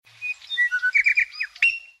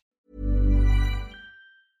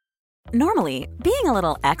Normally, being a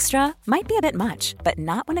little extra might be a bit much, but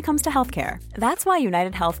not when it comes to healthcare. That's why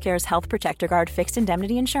United Healthcare's Health Protector Guard fixed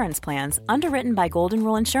indemnity insurance plans, underwritten by Golden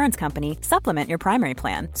Rule Insurance Company, supplement your primary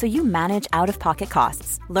plan so you manage out-of-pocket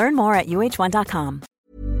costs. Learn more at uh1.com.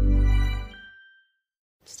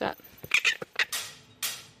 Start.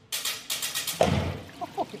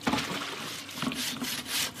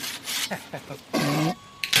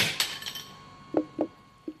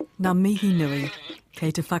 Ngā mihi nui,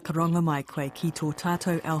 kei te whakaronga mai koe ki tō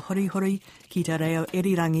tātou ao horihori ki te reo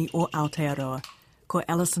irirangi o Aotearoa. Ko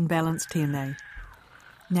Alison Balance tēnei.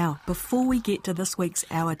 Now, before we get to this week's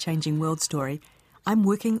Our Changing World story, I'm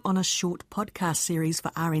working on a short podcast series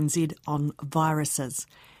for RNZ on viruses.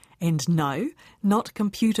 And no, not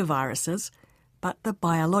computer viruses, but the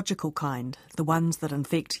biological kind, the ones that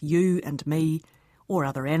infect you and me, or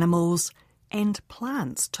other animals, and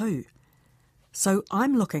plants too. So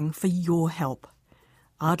I'm looking for your help.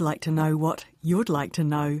 I'd like to know what you'd like to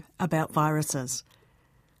know about viruses.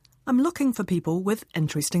 I'm looking for people with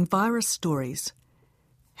interesting virus stories.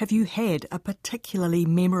 Have you had a particularly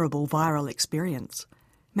memorable viral experience?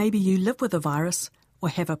 Maybe you live with a virus or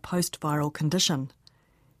have a post-viral condition.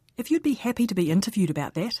 If you'd be happy to be interviewed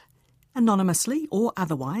about that, anonymously or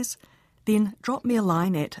otherwise, then drop me a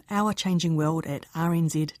line at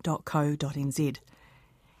ourchangingworld@rnz.co.nz.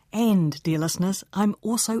 And, dear listeners, I'm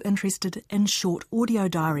also interested in short audio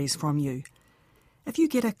diaries from you. If you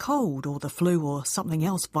get a cold or the flu or something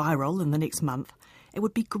else viral in the next month, it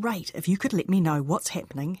would be great if you could let me know what's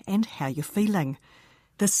happening and how you're feeling.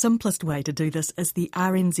 The simplest way to do this is the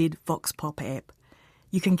RNZ Vox Pop app.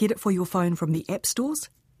 You can get it for your phone from the app stores.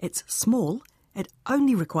 It's small, it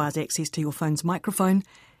only requires access to your phone's microphone,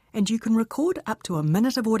 and you can record up to a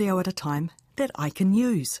minute of audio at a time that I can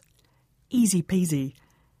use. Easy peasy.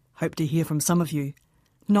 Hope to hear from some of you.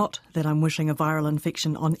 Not that I'm wishing a viral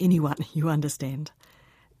infection on anyone, you understand.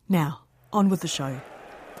 Now, on with the show.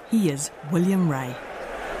 Here's William Ray.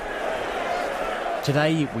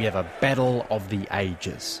 Today we have a battle of the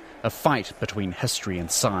ages, a fight between history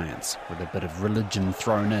and science, with a bit of religion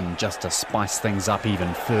thrown in just to spice things up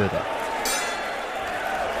even further.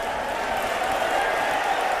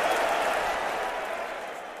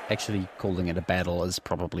 Actually, calling it a battle is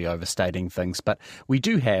probably overstating things, but we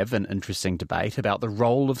do have an interesting debate about the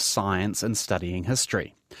role of science in studying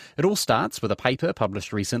history. It all starts with a paper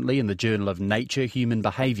published recently in the Journal of Nature Human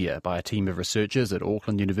Behaviour by a team of researchers at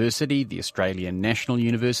Auckland University, the Australian National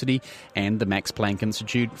University, and the Max Planck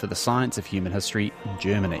Institute for the Science of Human History in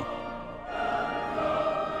Germany.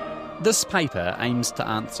 This paper aims to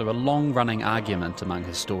answer a long-running argument among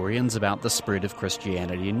historians about the spread of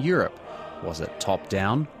Christianity in Europe. Was it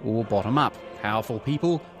top-down or bottom-up? Powerful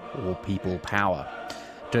people or people power?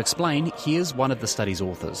 To explain, here's one of the study's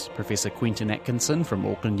authors, Professor Quentin Atkinson from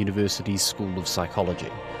Auckland University's School of Psychology.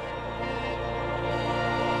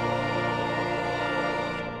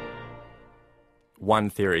 One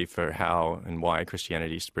theory for how and why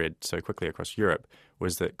Christianity spread so quickly across Europe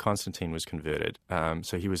was that Constantine was converted.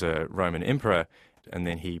 So he was a Roman emperor, and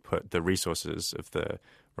then he put the resources of the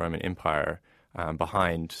Roman Empire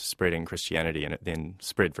behind spreading Christianity, and it then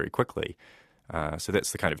spread very quickly. So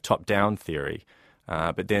that's the kind of top-down theory.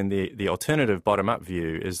 But then the alternative bottom-up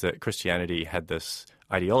view is that Christianity had this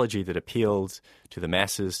ideology that appealed to the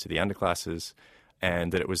masses, to the underclasses,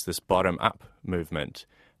 and that it was this bottom-up movement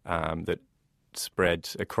that spread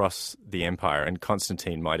across the empire. And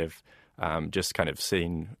Constantine might have just kind of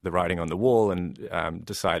seen the writing on the wall and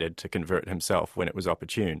decided to convert himself when it was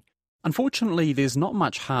opportune. Unfortunately, there's not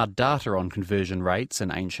much hard data on conversion rates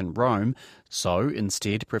in ancient Rome, so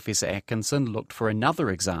instead Professor Atkinson looked for another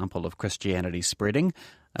example of Christianity spreading,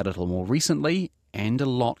 a little more recently and a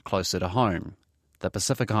lot closer to home, the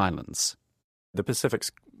Pacific Islands. The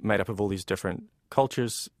Pacific's made up of all these different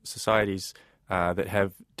cultures, societies that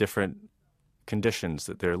have different conditions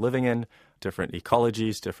that they're living in, different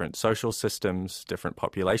ecologies, different social systems, different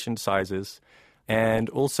population sizes. And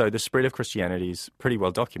also the spread of Christianity is pretty well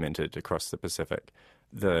documented across the Pacific.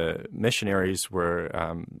 The missionaries were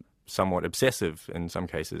somewhat obsessive in some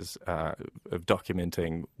cases of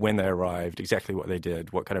documenting when they arrived, exactly what they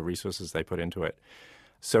did, what kind of resources they put into it.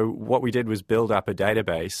 So what we did was build up a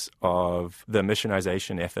database of the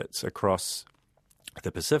missionization efforts across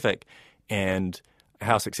the Pacific and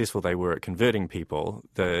how successful they were at converting people.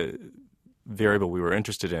 The variable we were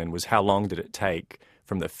interested in was how long did it take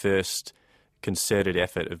from the first concerted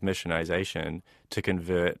effort of missionization to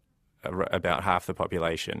convert about half the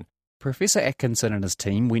population. Professor Atkinson and his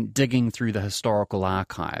team went digging through the historical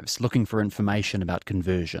archives, looking for information about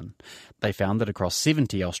conversion. They found that across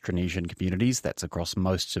 70 Austronesian communities, that's across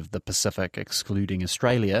most of the Pacific excluding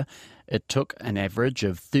Australia, it took an average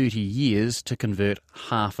of 30 years to convert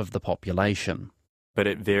half of the population. But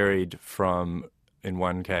it varied from, in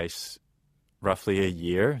one case, roughly a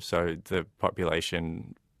year, so the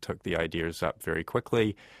population took the ideas up very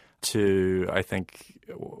quickly, to, I think,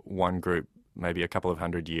 one group, maybe a couple of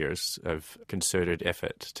 100 years of concerted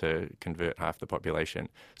effort to convert half the population.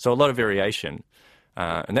 So a lot of variation.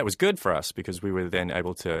 And that was good for us because we were then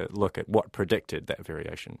able to look at what predicted that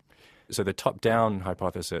variation. So the top-down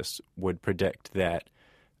hypothesis would predict that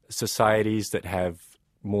societies that have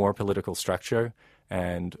more political structure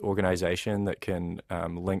and organization that can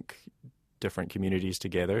link different communities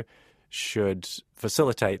together should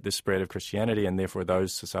facilitate the spread of Christianity, and therefore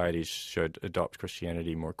those societies should adopt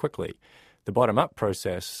Christianity more quickly. The bottom-up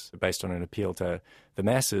process, based on an appeal to the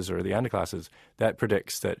masses or the underclasses, that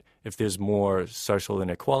predicts that if there's more social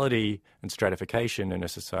inequality and stratification in a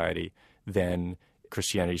society, then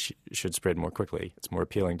Christianity should spread more quickly. It's more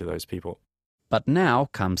appealing to those people. But now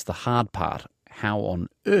comes the hard part. How on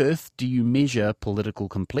earth do you measure political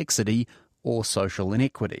complexity or social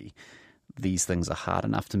inequity? These things are hard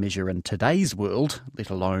enough to measure in today's world, let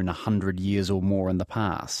alone 100 years or more in the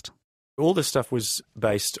past. All this stuff was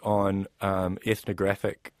based on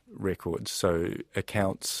ethnographic records, so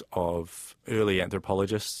accounts of early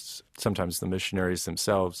anthropologists, sometimes the missionaries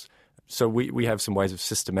themselves. So we have some ways of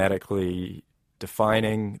systematically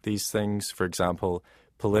defining these things. For example,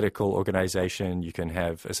 political organization, you can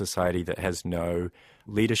have a society that has no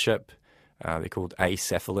leadership. They're called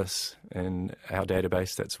acephalous in our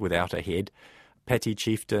database, that's without a head. Petty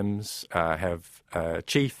chiefdoms have a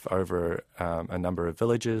chief over a number of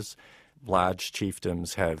villages. Large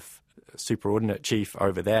chiefdoms have a superordinate chief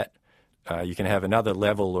over that. You can have another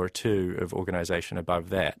level or two of organisation above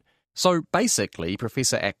that. So basically,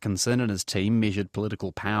 Professor Atkinson and his team measured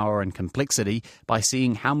political power and complexity by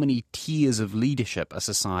seeing how many tiers of leadership a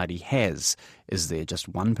society has. Is there just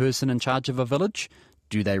one person in charge of a village?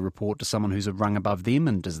 Do they report to someone who's a rung above them,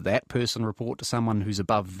 and does that person report to someone who's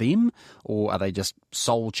above them? Or are they just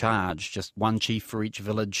sole charge, just one chief for each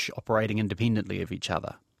village operating independently of each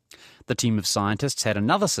other? The team of scientists had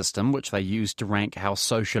another system which they used to rank how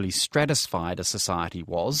socially stratified a society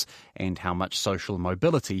was and how much social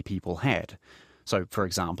mobility people had. So, for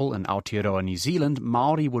example, in Aotearoa, New Zealand,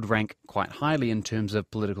 Māori would rank quite highly in terms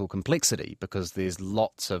of political complexity because there's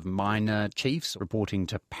lots of minor chiefs reporting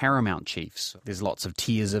to paramount chiefs. There's lots of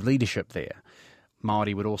tiers of leadership there.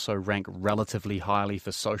 Māori would also rank relatively highly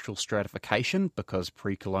for social stratification because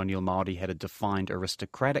pre-colonial Māori had a defined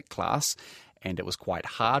aristocratic class, and it was quite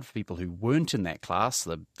hard for people who weren't in that class,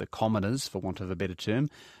 the commoners, for want of a better term,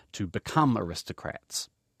 to become aristocrats.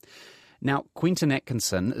 Now, Quentin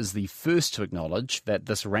Atkinson is the first to acknowledge that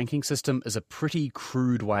this ranking system is a pretty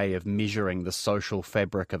crude way of measuring the social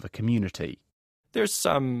fabric of a community. There's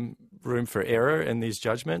some room for error in these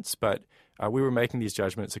judgments, but we were making these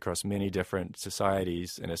judgments across many different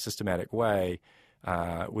societies in a systematic way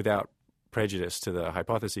without prejudice to the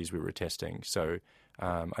hypotheses we were testing. So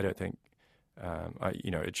I don't think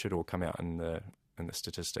it should all come out in the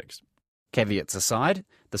statistics. Caveats aside,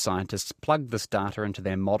 the scientists plugged this data into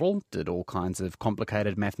their model, did all kinds of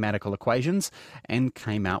complicated mathematical equations, and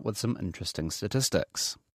came out with some interesting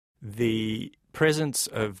statistics. The presence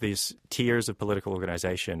of these tiers of political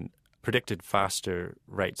organisation predicted faster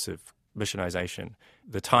rates of missionisation.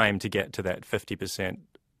 The time to get to that 50%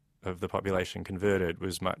 of the population converted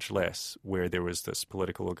was much less where there was this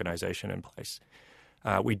political organisation in place.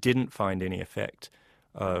 We didn't find any effect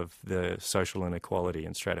of the social inequality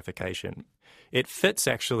and stratification. It fits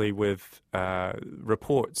actually with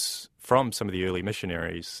reports from some of the early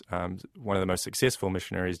missionaries. One of the most successful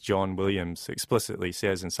missionaries, John Williams, explicitly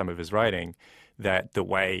says in some of his writing that the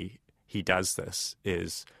way he does this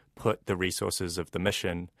is put the resources of the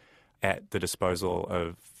mission at the disposal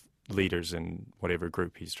of leaders in whatever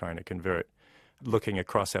group he's trying to convert. Looking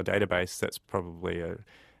across our database, that's probably a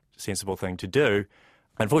sensible thing to do.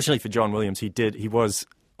 Unfortunately for John Williams, he was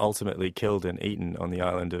ultimately killed and eaten on the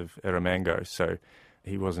island of Erromango, so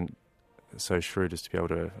he wasn't so shrewd as to be able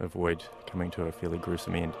to avoid coming to a fairly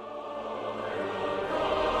gruesome end.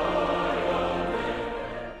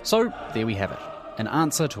 So there we have it, an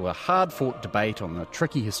answer to a hard-fought debate on the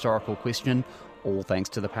tricky historical question, all thanks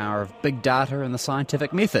to the power of big data and the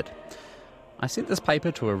scientific method. I sent this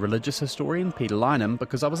paper to a religious historian, Peter Lynham,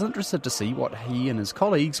 because I was interested to see what he and his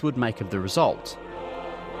colleagues would make of the result.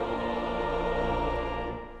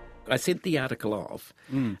 I sent the article off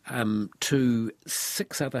to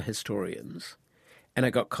 6 other historians, and I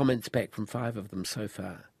got comments back from 5 of them so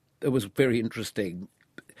far. It was very interesting.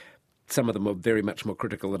 Some of them are very much more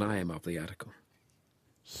critical than I am of the article.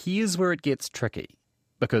 Here's where it gets tricky,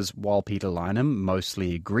 because while Peter Lynam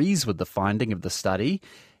mostly agrees with the finding of the study,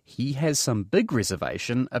 he has some big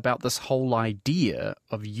reservation about this whole idea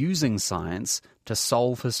of using science to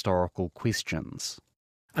solve historical questions.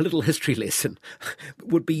 A little history lesson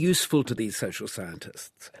would be useful to these social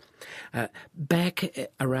scientists. Back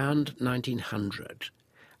around 1900,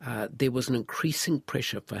 there was an increasing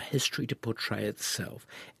pressure for history to portray itself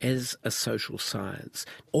as a social science,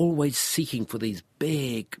 always seeking for these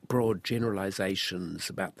big, broad generalizations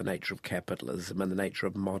about the nature of capitalism and the nature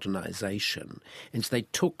of modernization. And so they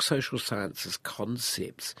took social sciences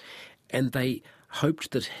concepts and they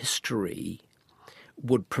hoped that history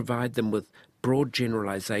would provide them with broad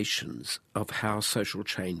generalizations of how social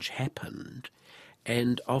change happened.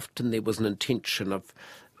 And often there was an intention of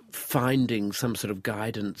finding some sort of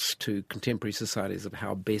guidance to contemporary societies of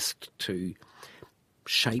how best to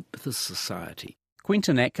shape the society.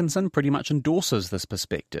 Quentin Atkinson pretty much endorses this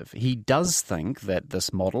perspective. He does think that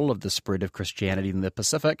this model of the spread of Christianity in the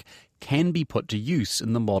Pacific can be put to use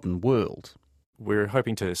in the modern world. We're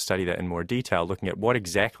hoping to study that in more detail, looking at what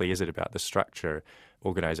exactly is it about the structure,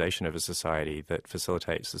 organisation of a society that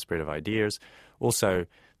facilitates the spread of ideas. Also,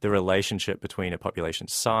 the relationship between a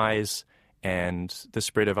population's size and the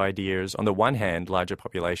spread of ideas. On the one hand, larger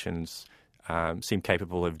populations seem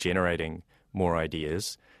capable of generating more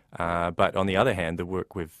ideas. But on the other hand, the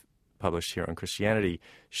work we've published here on Christianity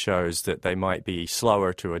shows that they might be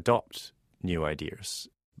slower to adopt new ideas.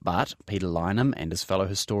 But Peter Lynam and his fellow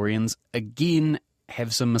historians again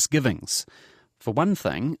have some misgivings. For one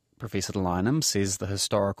thing, Professor Lynam says the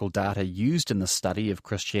historical data used in the study of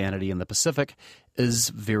Christianity in the Pacific is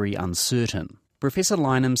very uncertain. Professor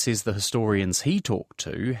Lynam says the historians he talked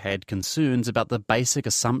to had concerns about the basic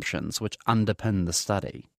assumptions which underpin the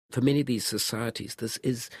study. For many of these societies, this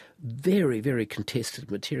is very, very contested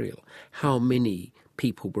material. How many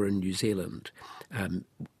people were in New Zealand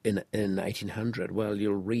in 1800? Well,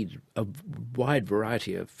 you'll read a wide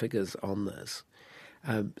variety of figures on this.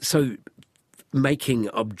 So making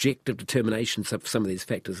objective determinations of some of these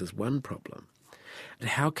factors is one problem.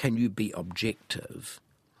 How can you be objective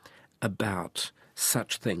about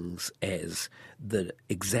such things as the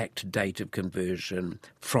exact date of conversion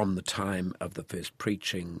from the time of the first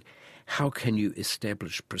preaching? How can you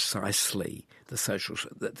establish precisely the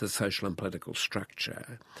social and political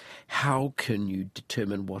structure? How can you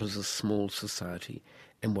determine what is a small society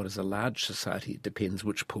and what is a large society? It depends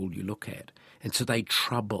which pool you look at. And so they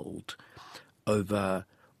troubled over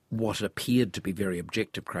what appeared to be very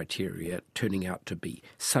objective criteria turning out to be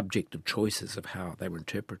subjective choices of how they were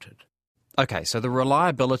interpreted. Okay, so the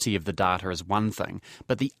reliability of the data is one thing,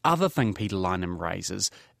 but the other thing Peter Lynam raises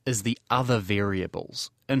is the other variables.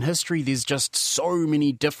 In history, there's just so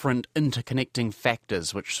many different interconnecting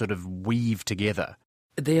factors which sort of weave together.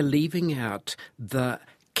 They're leaving out the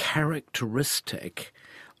characteristic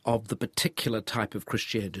of the particular type of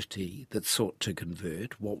Christianity that sought to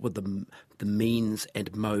convert. What were the means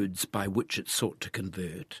and modes by which it sought to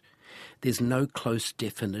convert? There's no close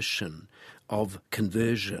definition of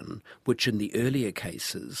conversion, which in the earlier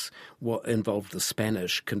cases involved the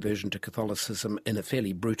Spanish conversion to Catholicism in a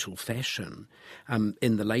fairly brutal fashion.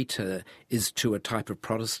 In the later is to a type of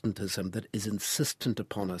Protestantism that is insistent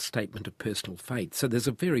upon a statement of personal faith. So there's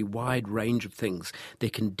a very wide range of things they're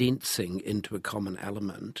condensing into a common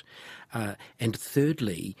element. And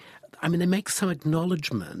thirdly, they make some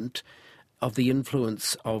acknowledgement of the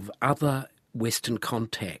influence of other Western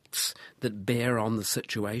contacts that bear on the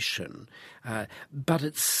situation, but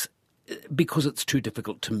it's because it's too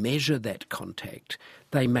difficult to measure that contact,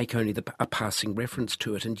 they make only a passing reference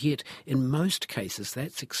to it, and yet in most cases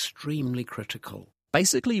that's extremely critical.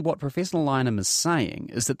 Basically, what Professor Lynam is saying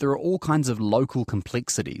is that there are all kinds of local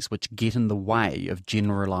complexities which get in the way of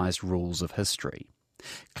generalised rules of history.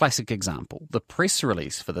 Classic example, the press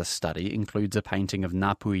release for this study includes a painting of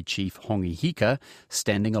Ngāpuhi chief Hongi Hika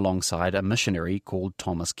standing alongside a missionary called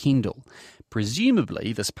Thomas Kendall.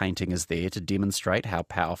 Presumably, this painting is there to demonstrate how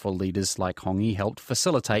powerful leaders like Hongi helped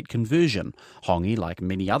facilitate conversion. Hongi, like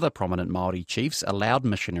many other prominent Māori chiefs, allowed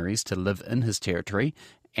missionaries to live in his territory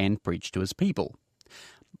and preach to his people.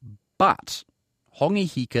 But Hongi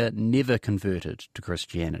Hika never converted to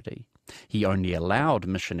Christianity. He only allowed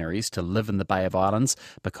missionaries to live in the Bay of Islands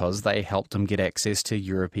because they helped him get access to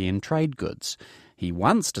European trade goods. He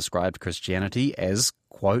once described Christianity as,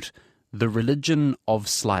 quote, the religion of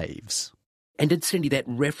slaves. And incidentally, that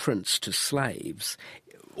reference to slaves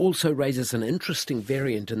also raises an interesting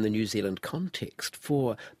variant in the New Zealand context,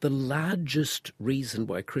 for the largest reason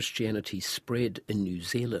why Christianity spread in New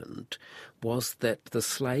Zealand was that the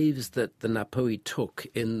slaves that the Ngāpuhi took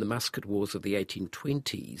in the musket wars of the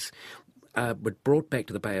 1820s were brought back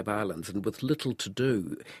to the Bay of Islands, and with little to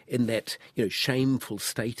do in that shameful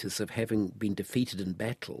status of having been defeated in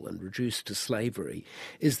battle and reduced to slavery,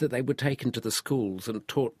 is that they were taken to the schools and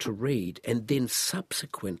taught to read, and then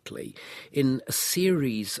subsequently in a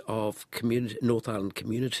series of North Island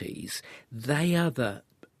communities, they are the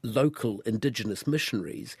local indigenous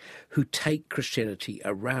missionaries who take Christianity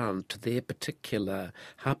around to their particular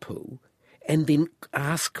hapu and then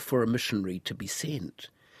ask for a missionary to be sent.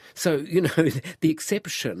 So, the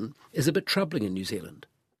exception is a bit troubling in New Zealand.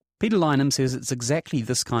 Peter Lynham says it's exactly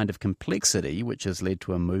this kind of complexity which has led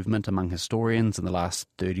to a movement among historians in the last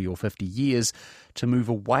 30 or 50 years to move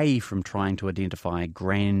away from trying to identify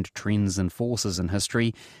grand trends and forces in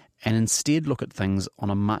history and instead look at things on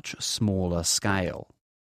a much smaller scale.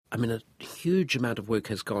 I mean, a huge amount of work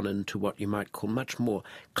has gone into what you might call much more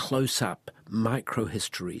close-up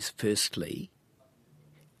micro-histories, firstly.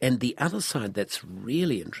 And the other side that's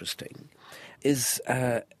really interesting is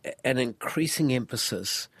an increasing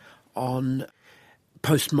emphasis on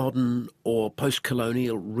postmodern or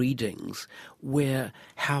post-colonial readings where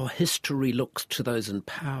how history looks to those in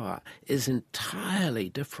power is entirely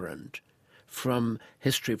different from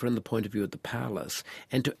history from the point of view of the powerless,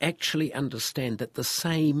 and to actually understand that the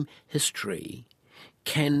same history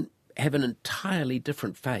can have an entirely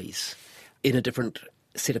different face in a different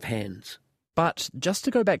set of hands. But just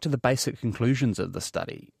to go back to the basic conclusions of the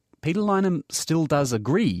study, Peter Lynham still does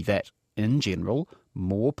agree that, in general,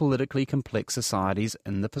 more politically complex societies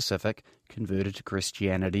in the Pacific converted to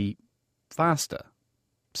Christianity faster.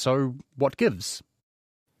 So what gives?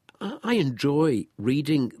 I enjoy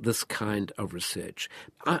reading this kind of research.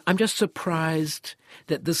 I'm just surprised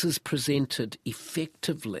that this is presented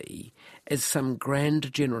effectively as some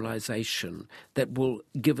grand generalisation that will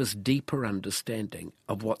give us deeper understanding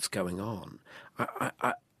of what's going on.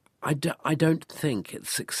 I don't think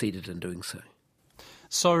it's succeeded in doing so.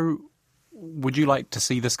 So would you like to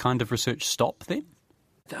see this kind of research stop then?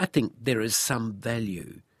 I think there is some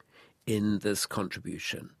value in this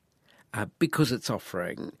contribution because it's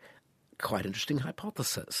offering quite interesting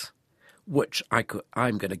hypothesis, which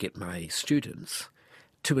I'm going to get my students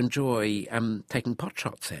to enjoy taking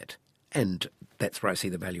potshots at, and that's where I see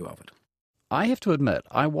the value of it. I have to admit,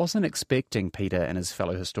 I wasn't expecting Peter and his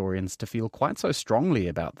fellow historians to feel quite so strongly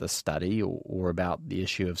about this study or about the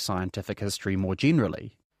issue of scientific history more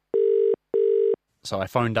generally. So I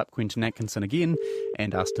phoned up Quentin Atkinson again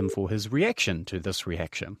and asked him for his reaction to this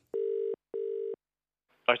reaction.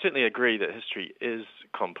 I certainly agree that history is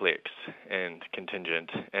complex and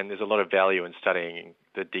contingent, and there's a lot of value in studying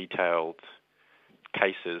the detailed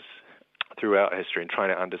cases throughout history and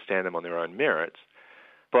trying to understand them on their own merits.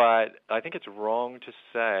 But I think it's wrong to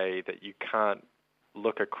say that you can't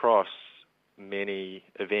look across many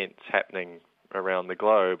events happening around the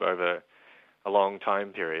globe over a long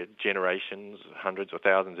time period, generations, hundreds or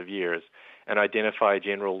thousands of years, and identify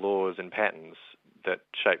general laws and patterns that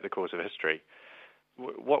shape the course of history.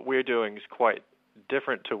 What we're doing is quite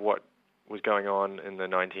different to what was going on in the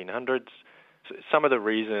 1900s. Some of the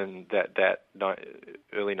reason that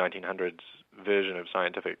early 1900s version of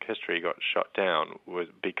scientific history got shot down was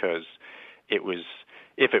because if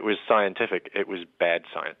it was scientific, it was bad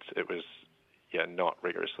science. It was not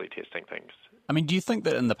rigorously testing things. I mean, do you think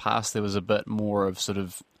that in the past there was a bit more of sort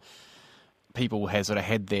of people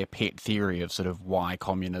had their pet theory of sort of why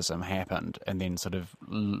communism happened and then sort of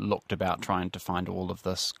looked about trying to find all of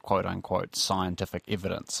this quote-unquote scientific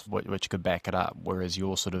evidence which could back it up, whereas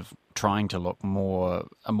you're sort of trying to look a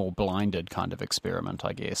more blinded kind of experiment,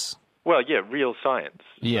 I guess? Well, yeah, real science.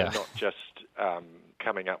 Yeah. So not just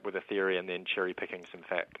coming up with a theory and then cherry-picking some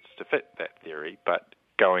facts to fit that theory, but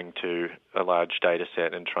going to a large data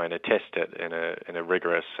set and trying to test it in a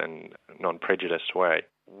rigorous and non-prejudiced way.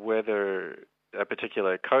 Whether a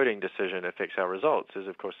particular coding decision affects our results is,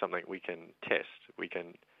 of course, something we can test. We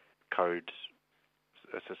can code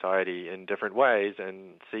a society in different ways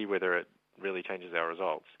and see whether it really changes our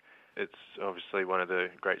results. It's obviously one of the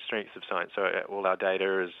great strengths of science. So all our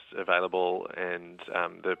data is available, and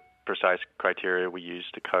the precise criteria we use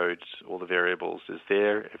to code all the variables is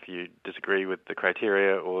there. If you disagree with the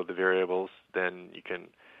criteria or the variables, then you can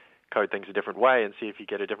code things a different way and see if you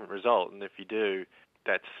get a different result. And if you do,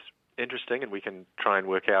 that's interesting, and we can try and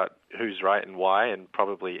work out who's right and why, and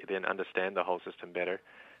probably then understand the whole system better.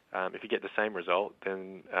 If you get the same result,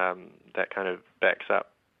 then that kind of backs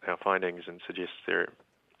up our findings and suggests they're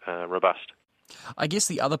robust. I guess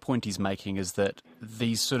the other point he's making is that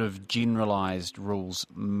these sort of generalised rules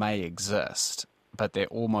may exist, but they're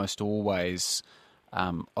almost always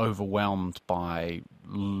overwhelmed by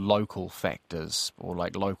local factors or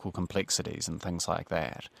like local complexities and things like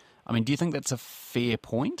that. I mean, do you think that's a fair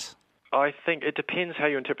point? I think it depends how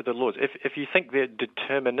you interpret the laws. If you think they're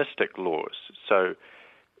deterministic laws, so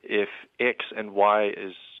if X and Y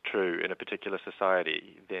is true in a particular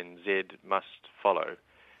society, then Z must follow,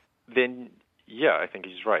 then yeah, I think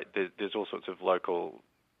he's right. There's all sorts of local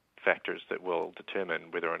factors that will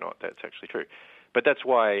determine whether or not that's actually true. But that's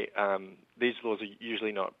why these laws are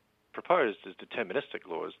usually not proposed as deterministic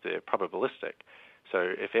laws. They're probabilistic.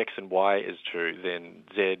 So if X and Y is true, then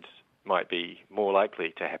Z might be more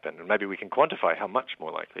likely to happen. And maybe we can quantify how much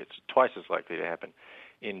more likely. It's twice as likely to happen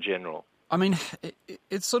in general. I mean,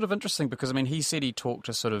 it's sort of interesting because, I mean, he said he talked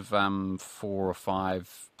to sort of 4 or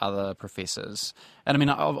 5 other professors. And, I mean,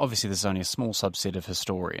 obviously there's only a small subset of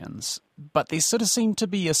historians, but there sort of seemed to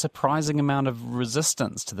be a surprising amount of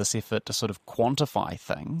resistance to this effort to sort of quantify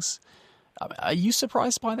things. Are you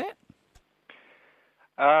surprised by that?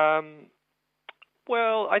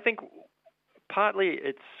 Well, I think partly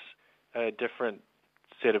it's a different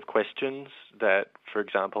set of questions that, for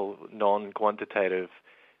example, non-quantitative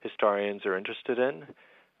historians are interested in.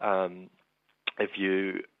 If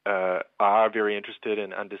you are very interested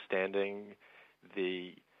in understanding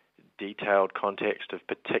the detailed context of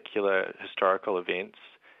particular historical events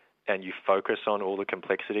and you focus on all the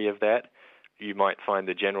complexity of that, you might find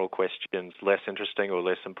the general questions less interesting or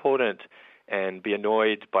less important and be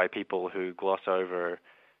annoyed by people who gloss over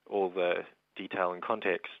all the detail and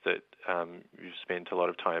context that you've spent a lot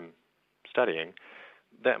of time studying.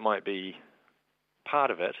 That might be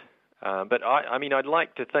part of it, but I mean, I'd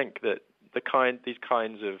like to think that these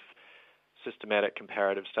kinds of systematic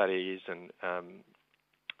comparative studies and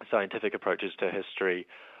scientific approaches to history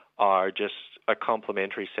are just a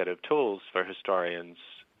complementary set of tools for historians.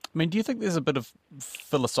 I mean, do you think there's a bit of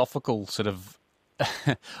philosophical sort of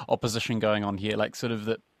opposition going on here, like sort of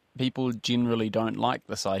that people generally don't like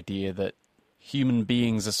this idea that human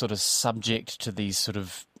beings are sort of subject to these sort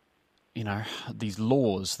of, you know, these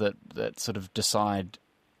laws that sort of decide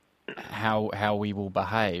how we will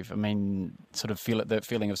behave? I mean, sort of feel that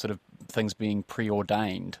feeling of sort of things being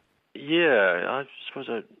preordained. Yeah, I suppose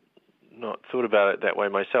I've not thought about it that way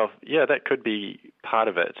myself. Yeah, that could be part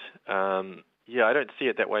of it. Yeah, I don't see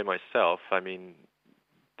it that way myself. I mean,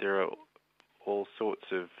 there are all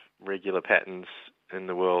sorts of regular patterns in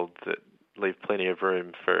the world that leave plenty of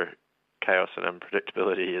room for chaos and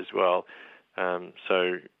unpredictability as well.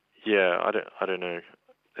 So, yeah, I don't know.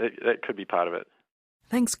 That could be part of it.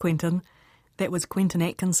 Thanks, Quentin. That was Quentin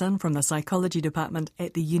Atkinson from the Psychology Department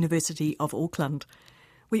at the University of Auckland.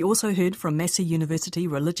 We also heard from Massey University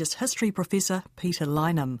Religious History Professor Peter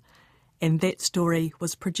Lynham, and that story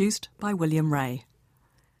was produced by William Ray.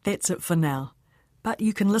 That's it for now, but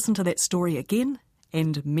you can listen to that story again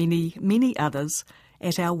and many, many others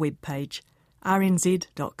at our webpage,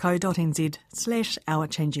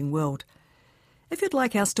 rnz.co.nz/ourchangingworld. If you'd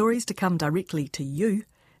like our stories to come directly to you,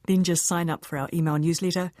 then just sign up for our email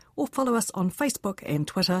newsletter or follow us on Facebook and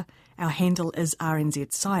Twitter. Our handle is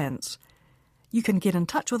RNZ Science. You can get in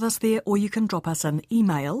touch with us there, or you can drop us an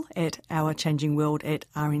email at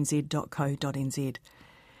ourchangingworld@rnz.co.nz.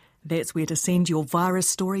 That's where to send your virus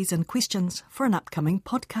stories and questions for an upcoming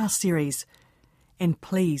podcast series. And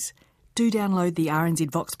please, do download the RNZ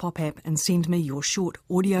Vox Pop app and send me your short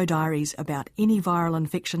audio diaries about any viral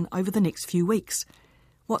infection over the next few weeks.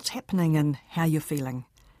 What's happening and how you're feeling.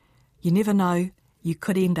 You never know, you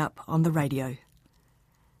could end up on the radio.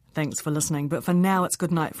 Thanks for listening, but for now it's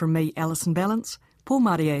good night from me, Alison Balance. Paul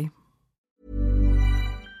Marie.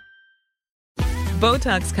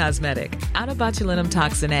 Botox Cosmetic, out of botulinum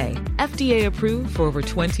toxin A, FDA approved for over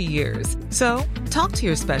 20 years. So, talk to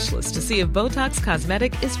your specialist to see if Botox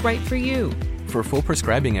Cosmetic is right for you. For full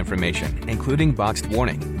prescribing information, including boxed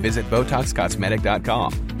warning, visit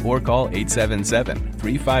BotoxCosmetic.com or call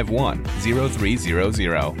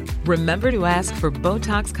 877-351-0300. Remember to ask for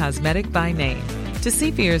Botox Cosmetic by name. To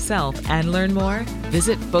see for yourself and learn more,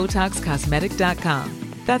 visit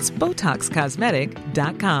BotoxCosmetic.com. That's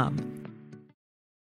BotoxCosmetic.com.